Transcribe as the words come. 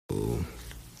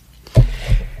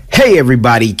Hey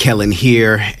everybody, Kellen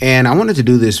here, and I wanted to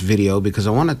do this video because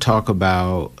I want to talk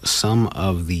about some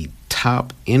of the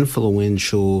top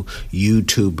influential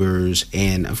YouTubers,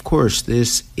 and of course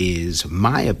this is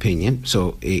my opinion,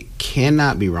 so it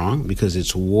cannot be wrong because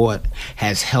it's what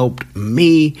has helped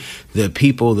me, the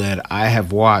people that I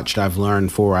have watched, I've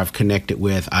learned for, I've connected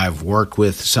with, I've worked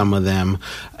with some of them.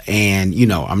 And,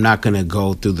 I'm not going to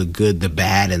go through the good, the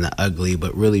bad, and the ugly,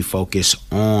 but really focus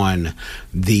on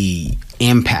the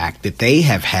impact that they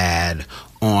have had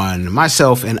on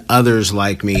myself and others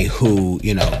like me who,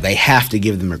 they have to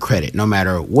give them a credit no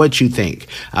matter what you think.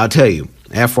 I'll tell you,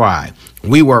 FYI,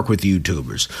 we work with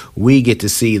YouTubers. We get to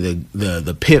see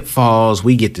the pitfalls.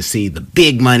 We get to see the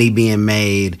big money being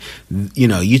made.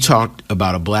 You talked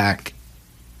about a black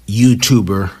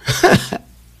YouTuber.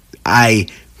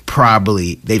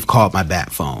 They've called my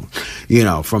bat phone,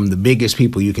 from the biggest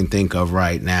people you can think of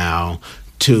right now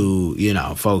to,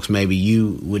 folks maybe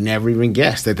you would never even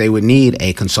guess that they would need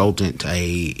a consultant,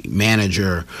 a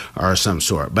manager or some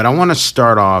sort. But I want to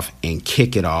start off and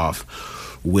kick it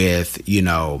off with,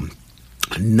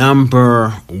 number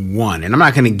one, and I'm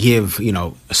not going to give,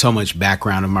 so much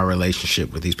background of my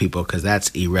relationship with these people because that's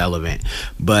irrelevant,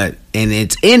 and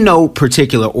it's in no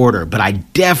particular order, but I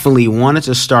definitely wanted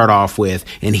to start off with,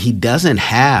 and he doesn't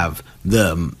have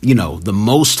the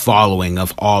most following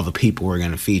of all the people we're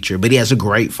going to feature, but he has a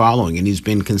great following and he's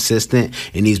been consistent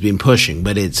and he's been pushing,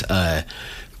 but it's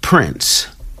Prince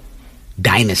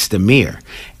Dynastamir.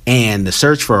 And the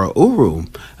Search for a Uru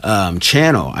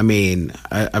channel,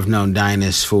 I've known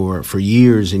Dynast for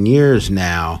years and years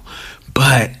now,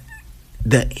 but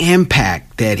the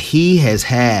impact that he has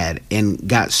had and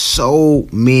got so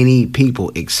many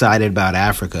people excited about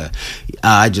Africa,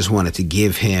 I just wanted to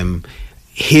give him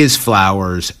his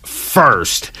flowers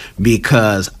first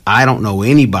because I don't know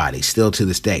anybody still to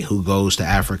this day who goes to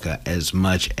Africa as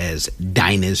much as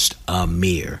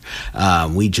Dynastamir.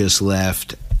 We just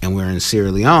left and we're in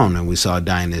Sierra Leone, and we saw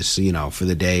Dynast, for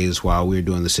the days while we were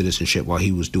doing the citizenship, while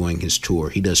he was doing his tour.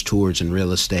 He does tours in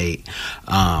real estate.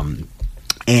 And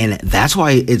that's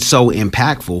why it's so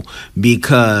impactful,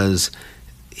 because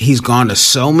he's gone to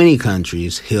so many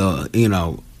countries. He'll,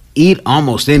 eat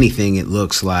almost anything, it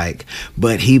looks like,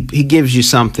 but he gives you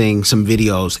some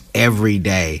videos every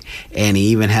day, and he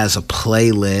even has a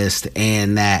playlist.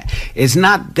 And that it's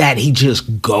not that he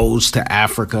just goes to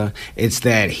Africa, it's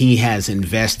that he has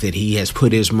invested, he has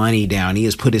put his money down, he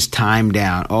has put his time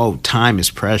down. Time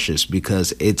is precious,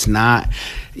 because it's not,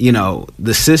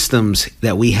 the systems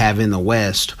that we have in the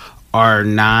West are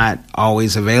not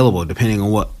always available depending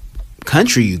on what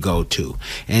country you go to.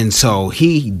 And so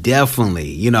he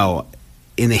definitely,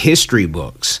 in the history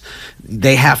books,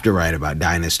 they have to write about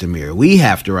Dynastamir. We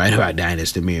have to write about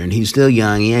Dynastamir, and he's still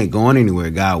young. He ain't going anywhere,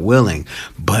 God willing.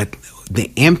 But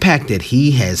the impact that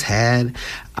he has had,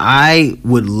 I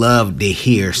would love to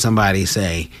hear somebody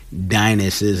say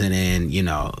Dynast isn't in,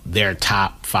 their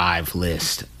top 5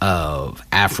 list of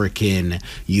African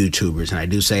YouTubers. And I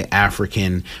do say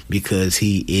African because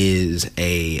he is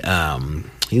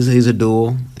he's a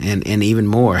dual and even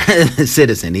more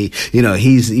citizen.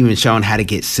 He's even shown how to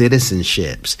get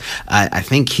citizenships. I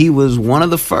think he was one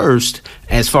of the first,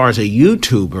 as far as a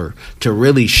YouTuber, to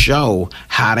really show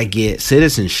how to get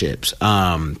citizenships.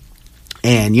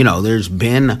 And, there's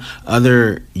been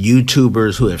other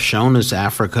YouTubers who have shown us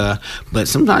Africa, but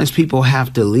sometimes people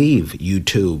have to leave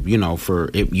YouTube,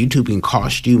 YouTube can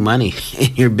cost you money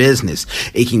in your business.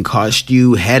 It can cost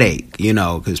you headache,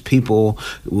 because people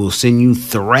will send you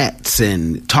threats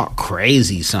and talk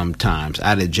crazy sometimes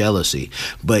out of jealousy.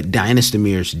 But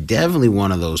Dynastamir is definitely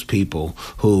one of those people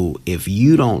who, if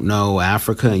you don't know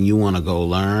Africa and you want to go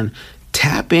learn,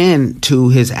 tap into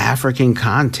his African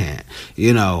content.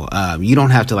 You don't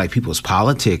have to like people's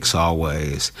politics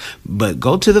always, but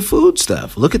go to the food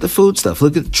stuff. Look at the food stuff.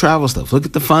 Look at the travel stuff. Look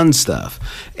at the fun stuff.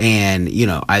 And,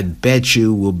 I bet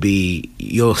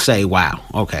you'll say, wow,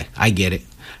 okay, I get it.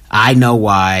 I know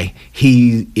why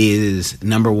he is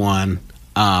number one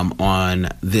on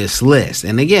this list.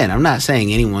 And again, I'm not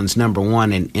saying anyone's number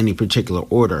one in any particular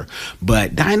order,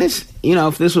 but Dynast,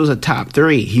 if this was a top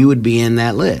 3, he would be in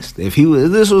that list. If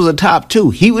this was a top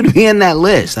 2, he would be in that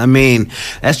list.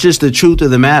 That's just the truth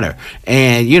of the matter.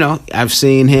 And, I've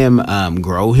seen him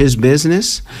grow his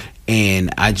business,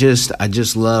 and I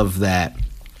just love that,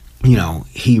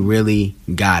 he really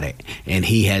got it, and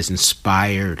he has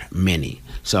inspired many.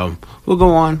 So we'll go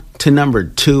on to number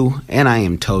 2, and I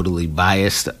am totally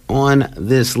biased on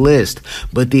this list,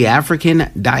 but the African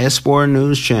Diaspora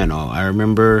News Channel. I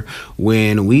remember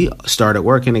when we started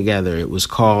working together, it was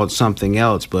called something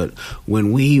else, but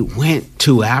when we went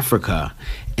to Africa,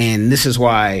 and this is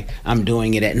why I'm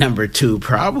doing it at number 2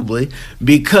 probably,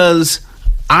 because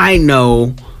I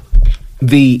know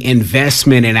the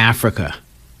investment in Africa,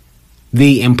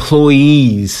 the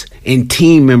employees and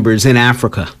team members in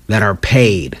Africa that are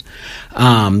paid.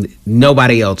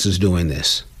 Nobody else is doing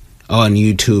this on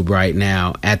YouTube right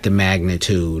now at the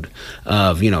magnitude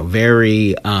of,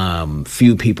 very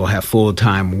few people have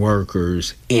full-time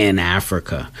workers in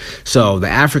Africa. So the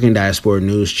African Diaspora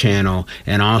News Channel,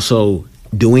 and also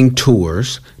doing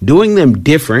tours, doing them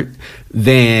different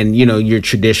than, your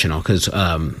traditional, because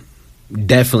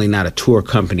definitely not a tour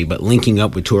company, but linking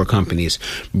up with tour companies,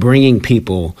 bringing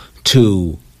people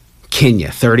to Kenya,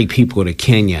 30 people to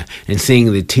Kenya, and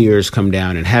seeing the tears come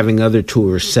down, and having other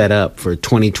tours set up for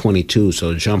 2022.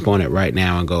 So jump on it right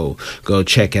now and go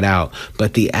check it out.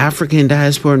 But the African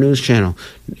Diaspora News Channel,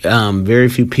 very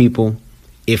few people,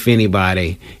 if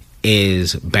anybody,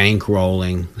 is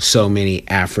bankrolling so many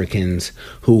Africans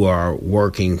who are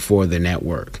working for the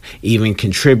network. Even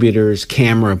contributors,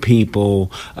 camera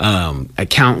people,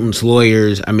 accountants,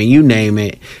 lawyers, you name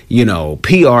it,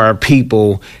 PR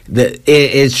people.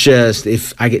 It's just,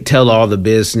 if I could tell all the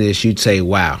business, you'd say,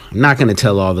 wow. I'm not going to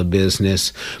tell all the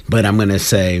business, but I'm going to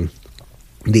say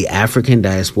the African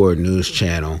Diaspora News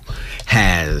Channel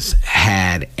has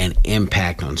had an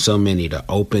impact on so many to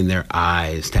open their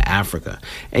eyes to Africa.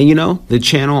 And, the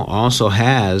channel also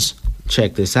has,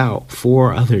 check this out,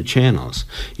 4 other channels.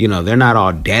 They're not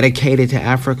all dedicated to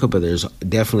Africa, but there's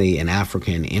definitely an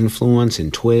African influence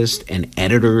and twist, and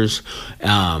editors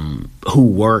who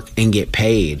work and get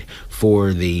paid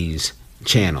for these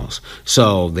channels.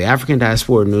 So the African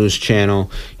Diaspora News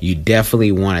Channel, you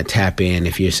definitely want to tap in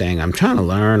if you're saying, I'm trying to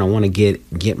learn, I want to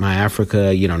get my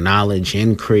Africa, knowledge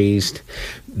increased.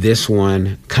 This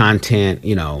one, content,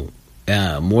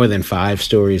 more than 5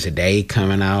 stories a day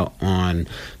coming out on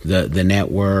the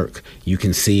network. You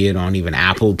can see it on even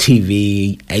Apple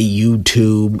TV,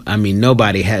 YouTube.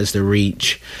 Nobody has the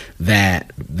reach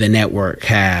that the network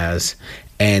has,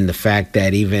 and the fact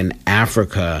that even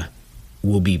Africa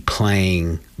will be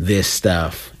playing this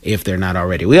stuff if they're not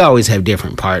already. We always have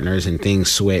different partners and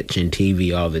things switch in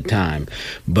TV all the time.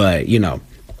 But,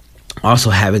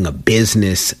 also having a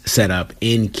business set up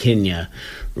in Kenya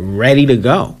ready to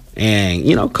go. And,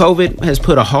 COVID has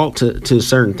put a halt to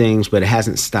certain things, but it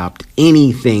hasn't stopped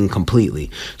anything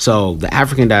completely. So the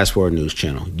African Diaspora News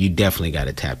Channel, you definitely got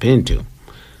to tap into.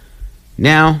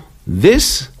 Now,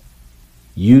 this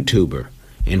YouTuber,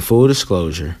 in full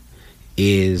disclosure,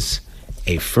 is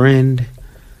a friend,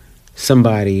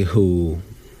 somebody who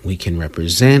we can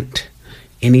represent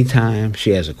anytime she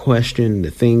has a question.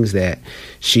 The things that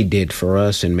she did for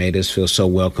us and made us feel so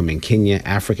welcome in Kenya.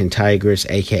 African Tigress,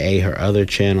 aka her other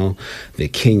channel, The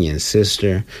Kenyan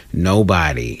Sister.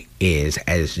 Nobody is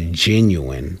as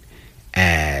genuine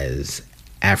as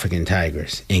African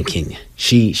Tigress in Kenya.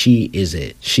 She is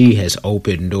it. She has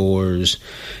opened doors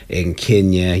in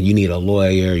Kenya. You need a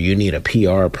lawyer, you need a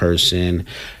PR person,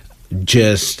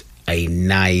 just a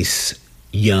nice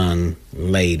young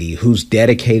lady who's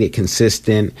dedicated,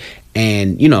 consistent,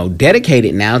 and,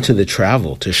 dedicated now to the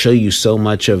travel to show you so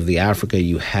much of the Africa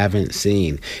you haven't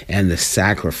seen and the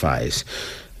sacrifice.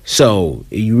 So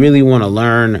you really want to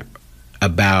learn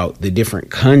about the different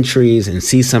countries and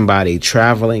see somebody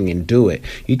traveling and do it.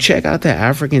 You check out the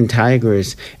African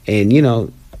Tigress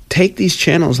and, take these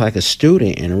channels like a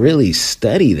student and really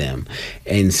study them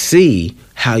and see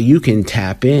how you can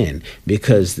tap in,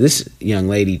 because this young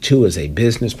lady too is a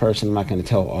business person. I'm not going to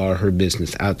tell all her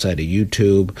business outside of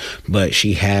YouTube, but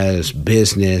she has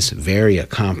business, very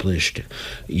accomplished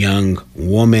young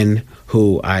woman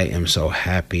who I am so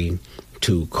happy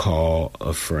to call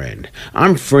a friend.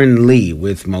 I'm friendly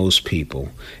with most people,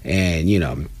 and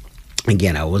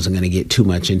again, I wasn't going to get too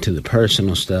much into the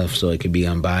personal stuff so it could be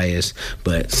unbiased,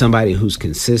 but somebody who's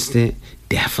consistent,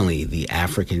 definitely the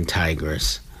African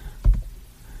Tigress.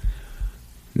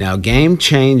 Now, game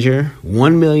changer,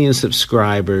 1 million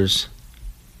subscribers,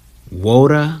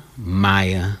 Woda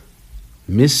Maya,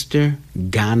 Mr.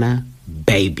 Ghana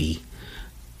Baby.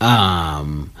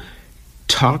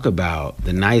 Talk about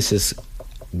the nicest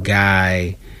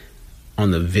guy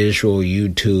on the visual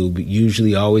YouTube,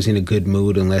 usually always in a good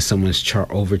mood unless someone's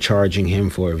overcharging him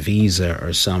for a visa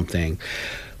or something.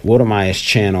 Woda Maya's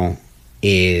channel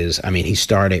is, I mean, he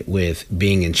started with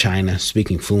being in China,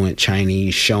 speaking fluent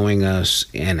Chinese, showing us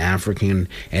an African,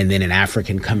 and then an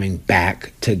African coming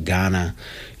back to Ghana,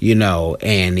 you know,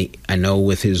 and I know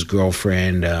with his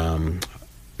girlfriend,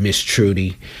 Miss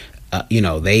Trudy, you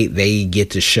know, they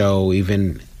get to show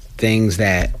even things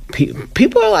that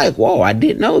people are like, whoa, I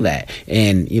didn't know that.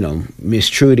 And, you know, Miss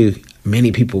Trudy,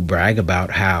 many people brag about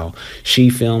how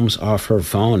she films off her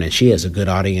phone and she has a good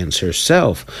audience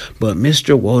herself. But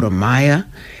Mr. Wodamaya,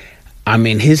 I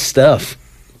mean, his stuff,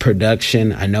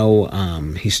 production, I know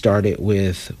he started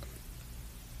with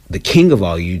the king of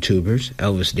all YouTubers,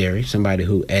 Elvis Derry, somebody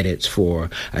who edits for,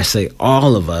 I say,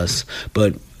 all of us.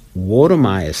 But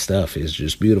Wodamaya's stuff is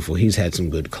just beautiful. He's had some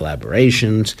good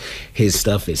collaborations. His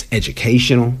stuff is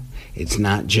educational. It's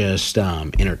not just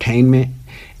entertainment.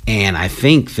 And I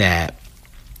think that,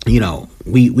 you know,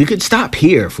 we could stop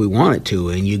here if we wanted to,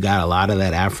 and you got a lot of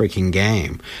that African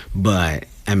game. But,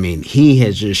 I mean, he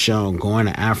has just shown going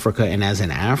to Africa, and as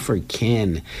an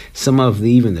African, some of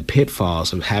even the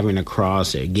pitfalls of having to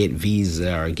cross or get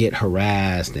visa or get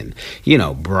harassed and, you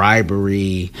know,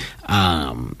 bribery,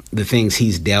 the things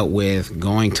he's dealt with,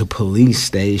 going to police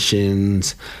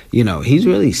stations, you know, he's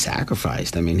really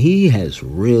sacrificed. I mean, he has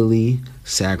really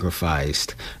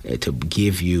sacrificed to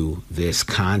give you this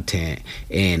content,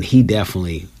 and he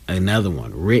definitely, another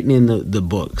one, written in the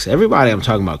books. Everybody I'm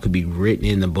talking about could be written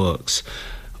in the books,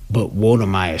 but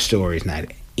Wodamaya's story is not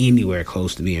anywhere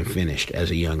close to being finished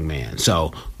as a young man.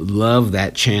 So love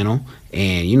that channel,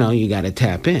 and you know, you got to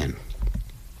tap in.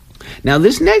 Now,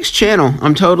 this next channel,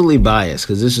 I'm totally biased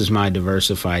because this is my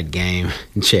diversified game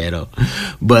channel,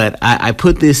 but I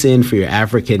put this in for your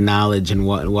African knowledge, and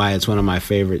why it's one of my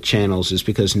favorite channels is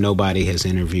because nobody has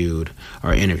interviewed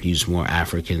or interviews more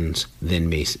Africans than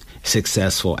me,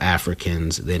 successful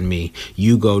Africans than me.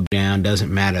 You go down,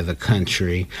 doesn't matter the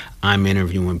country, I'm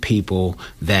interviewing people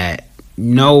that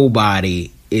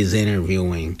nobody is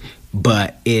interviewing.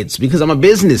 But it's because I'm a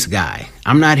business guy.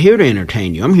 I'm not here to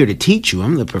entertain you. I'm here to teach you.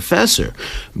 I'm the professor.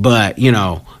 But, you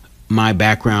know, my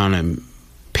background in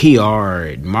PR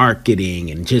and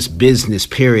marketing and just business,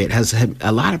 period, has had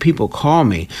a lot of people call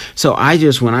me. So I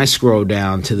just, when I scroll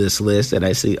down to this list and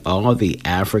I see all the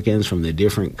Africans from the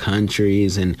different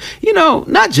countries and, you know,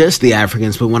 not just the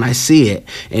Africans, but when I see it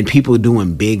and people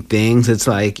doing big things, it's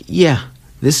like, yeah,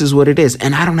 this is what it is.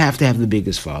 And I don't have to have the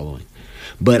biggest following.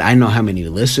 But I know how many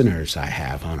listeners I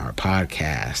have on our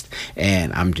podcast,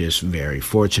 and I'm just very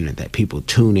fortunate that people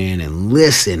tune in and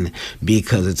listen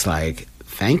because it's like,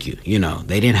 thank you. You know,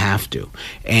 they didn't have to.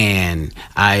 And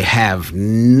I have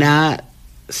not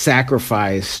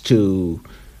sacrificed to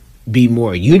be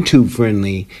more YouTube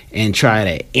friendly and try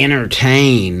to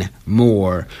entertain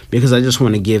more because I just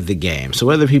want to give the game. So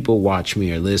whether people watch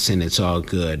me or listen, it's all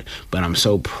good. But I'm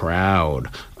so proud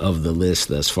of the list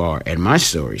thus far. And my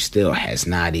story still has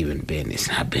not even been, it's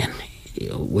not been,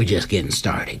 we're just getting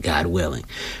started, God willing.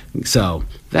 So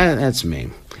that's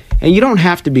me. And you don't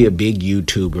have to be a big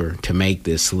YouTuber to make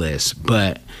this list,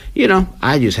 but, you know,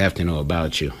 I just have to know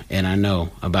about you. And I know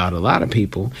about a lot of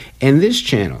people. And this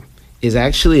channel is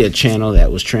actually a channel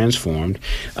that was transformed.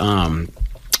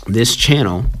 This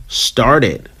channel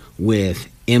started with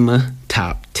Emma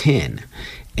Top 10.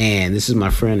 And this is my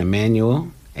friend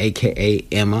Emmanuel, a.k.a.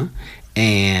 Emma.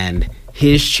 And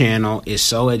his channel is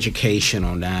so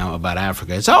educational now about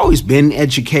Africa. It's always been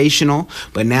educational,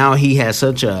 but now he has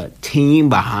such a team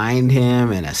behind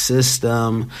him and a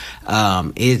system.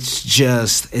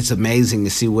 It's amazing to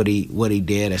see what he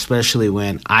did, especially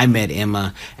when I met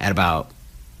Emma at about,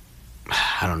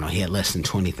 I don't know, he had less than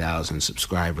 20,000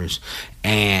 subscribers.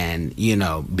 And, you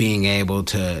know, being able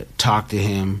to talk to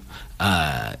him,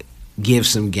 give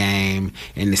some game,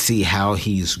 and to see how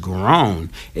he's grown,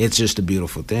 it's just a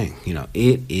beautiful thing. You know,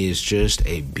 it is just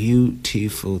a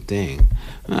beautiful thing.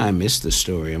 I missed the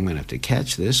story. I'm going to have to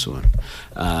catch this one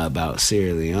about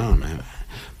Sierra Leone.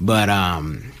 But,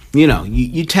 you know,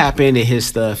 you tap into his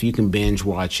stuff. You can binge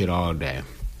watch it all day.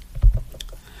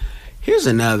 Here's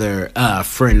another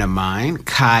friend of mine,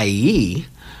 Kai,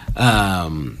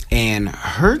 and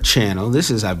her channel.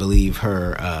 This is, I believe,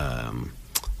 her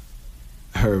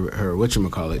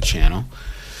whatchamacallit channel.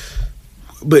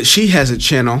 But she has a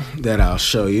channel that I'll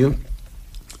show you.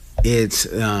 It's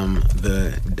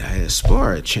the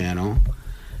Diaspora channel,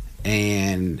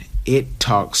 and it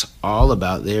talks all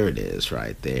about, there it is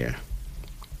right there.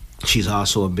 She's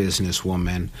also a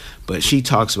businesswoman, but she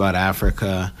talks about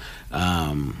Africa.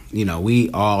 You know,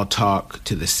 we all talk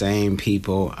to the same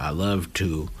people. I love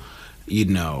to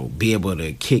be able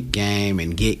to kick game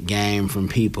and get game from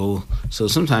people. So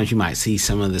sometimes you might see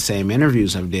some of the same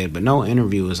interviews I've did, but no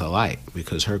interview is alike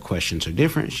because her questions are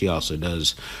different. She also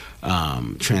does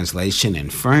translation in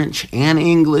French and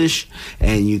English,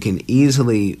 and you can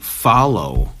easily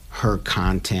follow her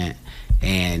content.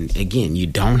 And again, you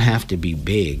don't have to be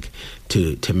big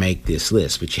to make this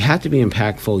list, but you have to be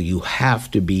impactful. You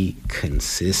have to be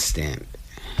consistent.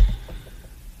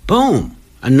 Boom.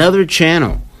 Another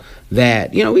channel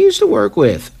that, we used to work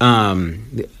with.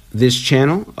 This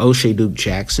channel, O'Shea Duke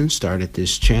Jackson started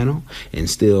this channel and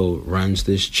still runs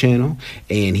this channel,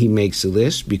 and he makes a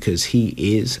list because he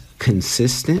is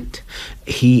consistent.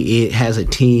 He has a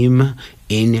team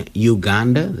in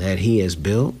Uganda that he has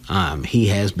built. He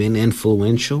has been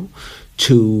influential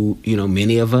to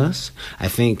many of us. I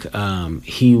think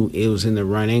it was in the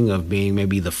running of being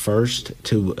maybe the first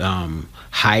to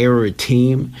hire a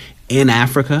team in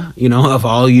Africa, of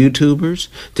all YouTubers,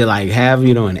 to have,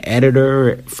 an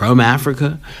editor from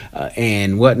Africa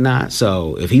and whatnot.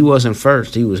 So if he wasn't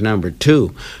first, he was number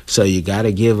 2. So you got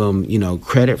to give him,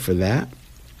 credit for that.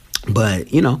 But,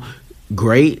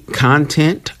 great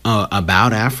content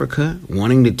about Africa,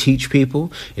 wanting to teach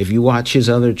people. If you watch his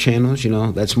other channels,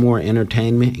 that's more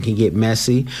entertainment. It can get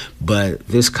messy, but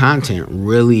this content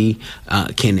really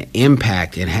can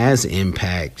impact and has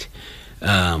impact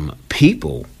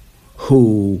people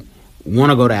who want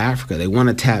to go to Africa. They want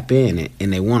to tap in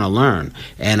and they want to learn.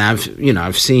 And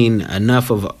I've seen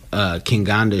enough of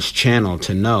Kinganda's channel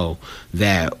to know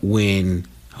that when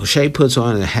O'Shea puts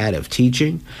on the hat of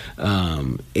teaching,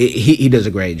 he does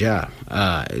a great job.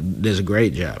 Does a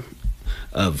great job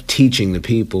of teaching the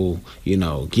people,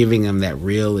 giving them that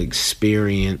real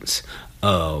experience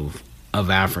of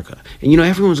Africa. And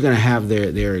everyone's going to have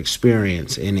their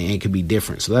experience, and it could be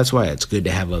different. So that's why it's good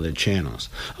to have other channels.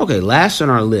 Okay, last on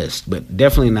our list, but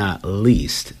definitely not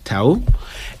least, Tau.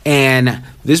 And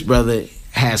this brother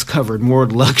has covered more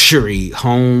luxury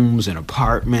homes and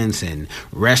apartments and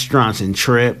restaurants and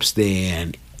trips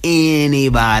than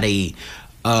anybody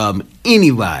on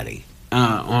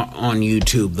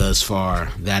YouTube thus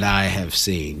far that I have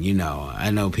seen.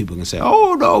 I know people can say,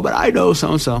 oh no, but I know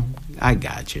so-and-so. I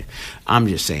got you. I'm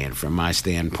just saying from my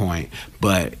standpoint.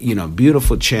 But,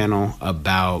 beautiful channel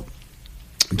about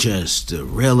just the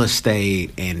real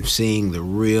estate and seeing the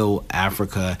real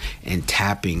Africa and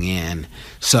tapping in.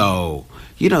 So,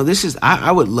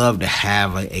 I would love to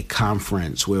have a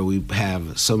conference where we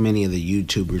have so many of the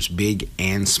YouTubers, big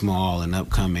and small and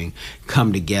upcoming,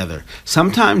 come together.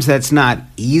 Sometimes that's not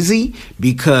easy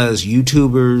because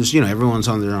YouTubers, everyone's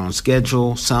on their own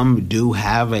schedule. Some do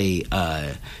have a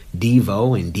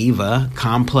Devo and Diva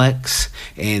complex,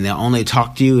 and they'll only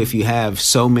talk to you if you have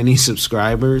so many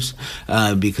subscribers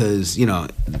because,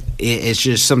 it's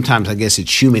just sometimes, I guess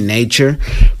it's human nature.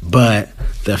 But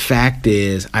the fact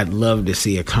is, I'd love to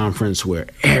see a conference where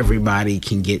everybody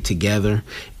can get together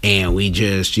and we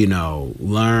just,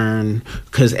 learn,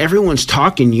 because everyone's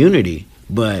talking unity.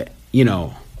 But,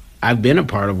 I've been a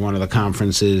part of one of the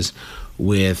conferences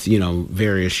with,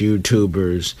 various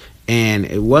YouTubers, and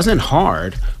it wasn't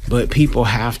hard, but people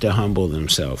have to humble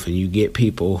themselves, and you get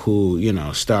people who,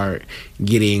 start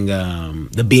getting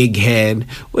the big head,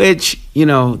 which,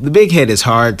 the big head is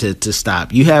hard to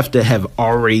stop. You have to have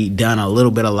already done a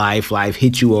little bit of life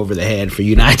hit you over the head for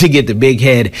you not to get the big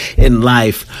head in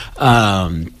life.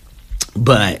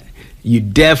 But you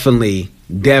definitely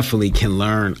can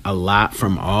learn a lot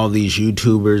from all these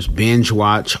YouTubers. Binge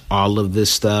watch all of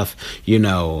this stuff.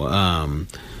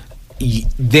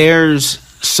 There's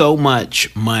so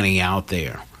much money out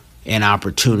there and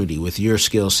opportunity with your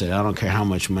skill set. I don't care how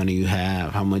much money you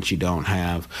have, how much you don't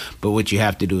have, but what you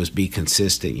have to do is be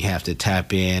consistent. You have to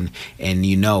tap in, and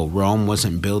Rome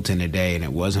wasn't built in a day, and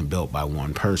it wasn't built by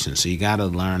one person. So you got to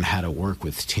learn how to work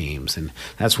with teams, and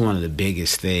that's one of the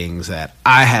biggest things that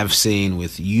I have seen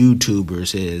with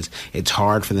YouTubers is it's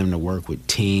hard for them to work with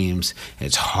teams.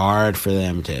 It's hard for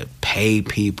them to pay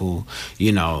people.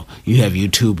 You have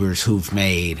YouTubers who've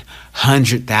made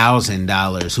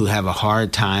 $100,000 who have a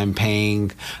hard time paying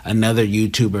another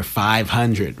YouTuber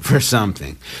 $500 for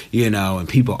something, and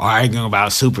people arguing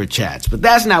about super chats. But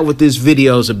that's not what this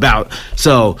video is about.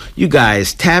 So you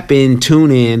guys tap in,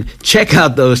 tune in, check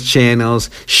out those channels,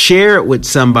 share it with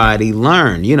somebody,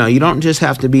 learn. You don't just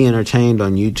have to be entertained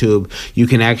on YouTube. You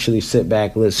can actually sit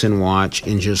back, listen, watch,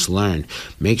 and just learn.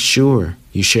 Make sure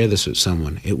you share this with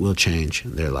someone. It will change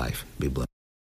their life. Be blessed.